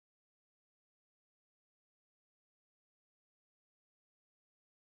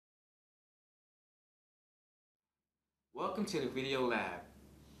Welcome to the Video Lab.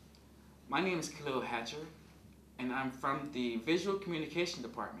 My name is Kehlil and I'm from the Visual Communication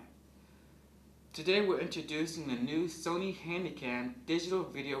Department. Today we're introducing the new Sony Handycam digital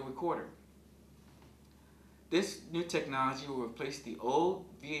video recorder. This new technology will replace the old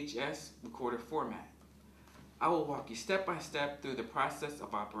VHS recorder format. I will walk you step by step through the process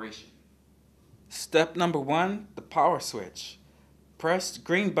of operation. Step number 1, the power switch. Press the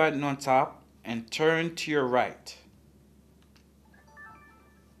green button on top and turn to your right.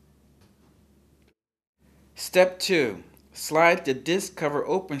 Step 2. Slide the disc cover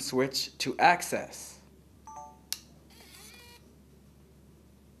open switch to access.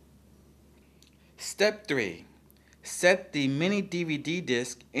 Step 3. Set the mini DVD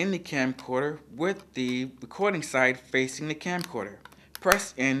disc in the camcorder with the recording side facing the camcorder.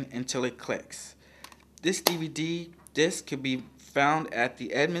 Press in until it clicks. This DVD disc can be found at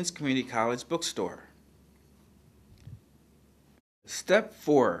the Edmonds Community College bookstore. Step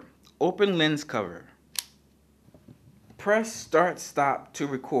 4. Open lens cover. Press Start Stop to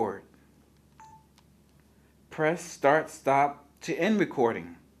record. Press Start Stop to end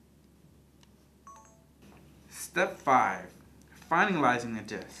recording. Step 5. Finalizing the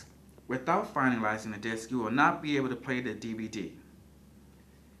disc. Without finalizing the disc, you will not be able to play the DVD.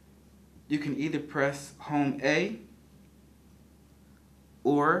 You can either press Home A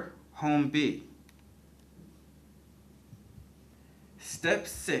or Home B. Step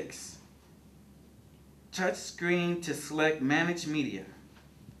 6. Touch screen to select Manage Media.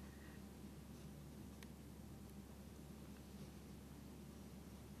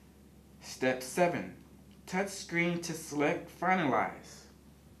 Step 7. Touch screen to select Finalize.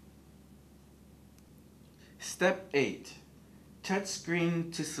 Step 8. Touch screen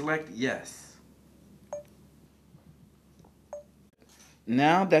to select Yes.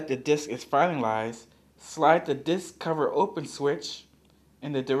 Now that the disc is finalized, slide the disc cover open switch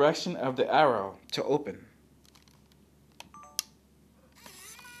in the direction of the arrow to open.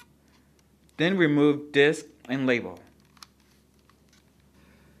 Then remove disc and label.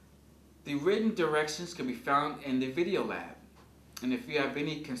 The written directions can be found in the Video Lab. And if you have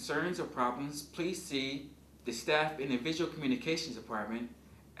any concerns or problems, please see the staff in the Visual Communications Department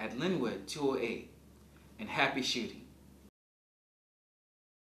at Linwood 208. And happy shooting.